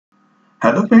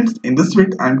Hello friends, in this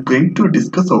video I'm going to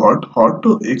discuss about how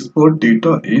to export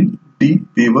data in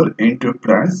DBeaver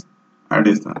Enterprise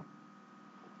Edition.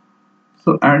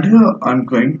 And here I'm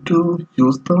going to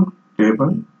use the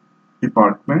table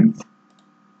departments,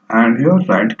 and here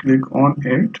right click on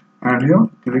it and here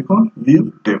click on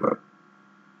view table.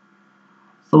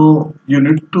 So you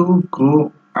need to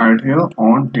go and here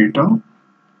on data,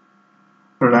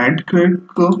 right click,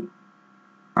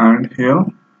 and here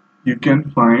you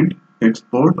can find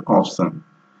export option.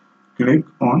 Click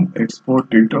on export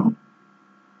data.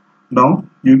 Now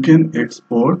you can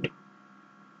export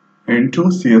into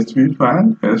CSV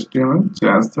file, HTML,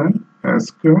 JSON,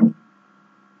 SQL,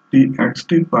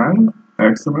 TXT file,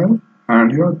 XML,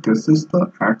 and here this is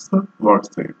the Excel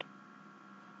worksheet.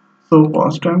 So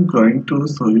first I'm going to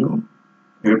show you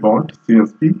about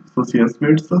CSV. So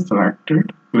CSV is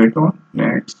selected. Click on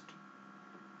next,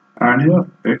 and here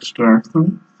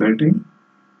extraction setting.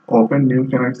 Open new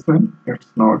connection.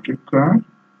 It's not required.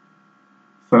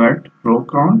 Select row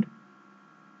count,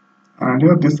 and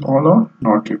here this all are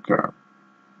not required.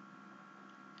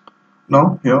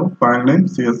 Now here file name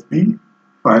CSV,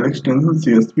 file extension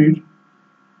CSV,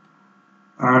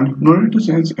 and no need to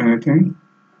change anything.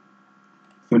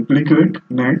 Simply click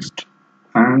next,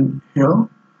 and here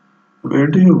where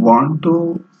do you want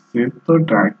to save the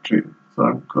directory? So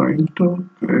I'm going to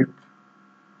click,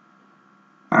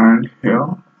 and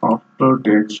here after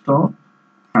desktop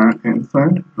and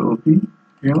inside Ruby,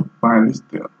 here file is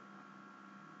there.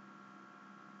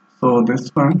 So this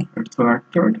one it's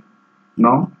selected.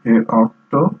 Now here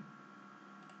after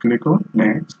click on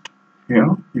next.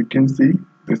 Here you can see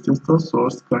this is the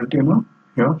source container.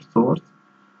 Here source,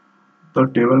 the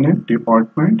table name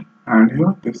department, and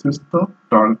here this is the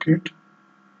target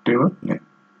table name.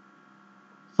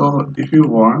 So if you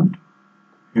want,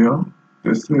 here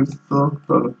this is the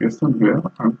location where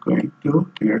I'm going to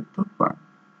create the file.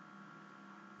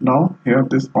 Now here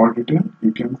this all detail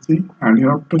you can see, and you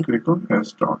have to click on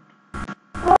start.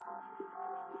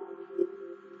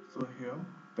 So here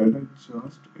that I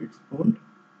just export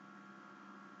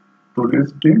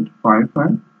today's date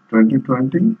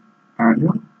 5/5/2020, and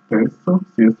here there is the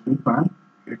CSV file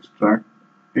extract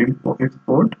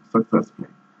export successfully.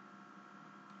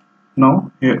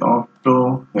 Now here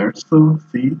after let's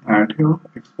see and here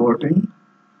exporting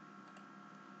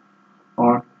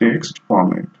or text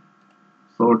format.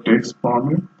 So text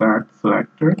format that's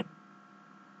selected.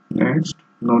 Next,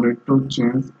 no need to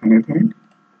change anything,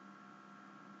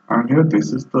 and here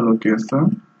this is the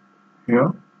location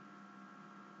here.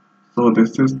 So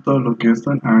this is the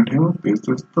location, and here this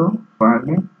is the file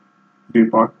name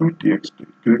department txt.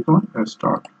 Click on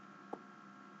start.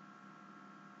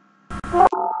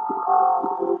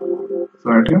 So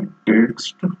right here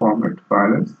text format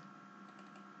file is.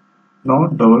 Now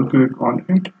double click on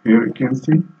it. Here you can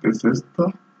see this is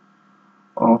the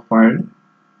file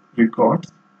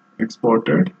records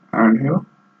exported, and here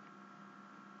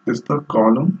this is the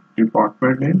column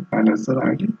department name, NSL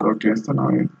ID, location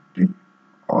ID,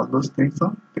 all those things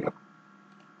are there.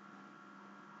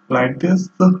 Like this,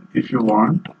 if you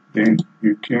want, then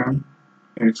you can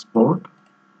export.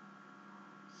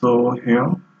 So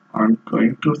here I'm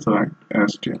going to select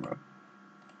HTML.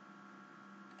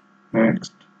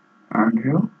 Next, and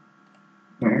here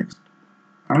next,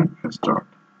 and start.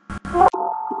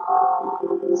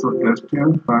 So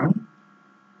HTML file.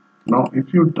 Now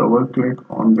if you double click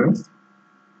on this,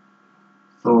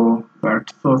 so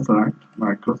let's select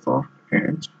Microsoft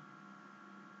Edge.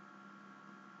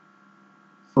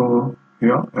 So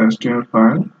here HTML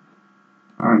file,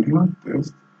 and here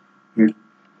this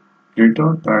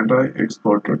data that I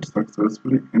exported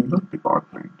successfully in the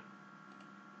department.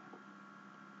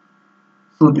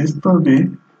 So this is the way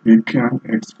we can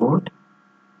export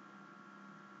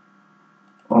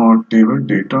or table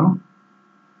data.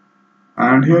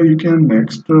 And here you can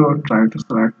next try to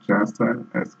select JSON,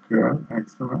 SQL,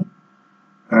 XML,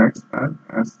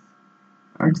 XLS,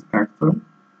 XXL.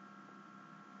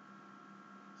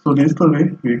 So this is the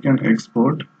way we can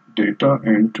export data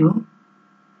into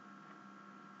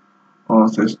our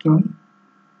system.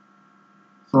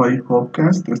 So I hope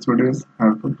guys this video is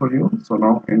helpful for you. So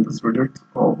now in this video it's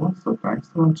over. So thanks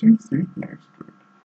for watching. See you next video.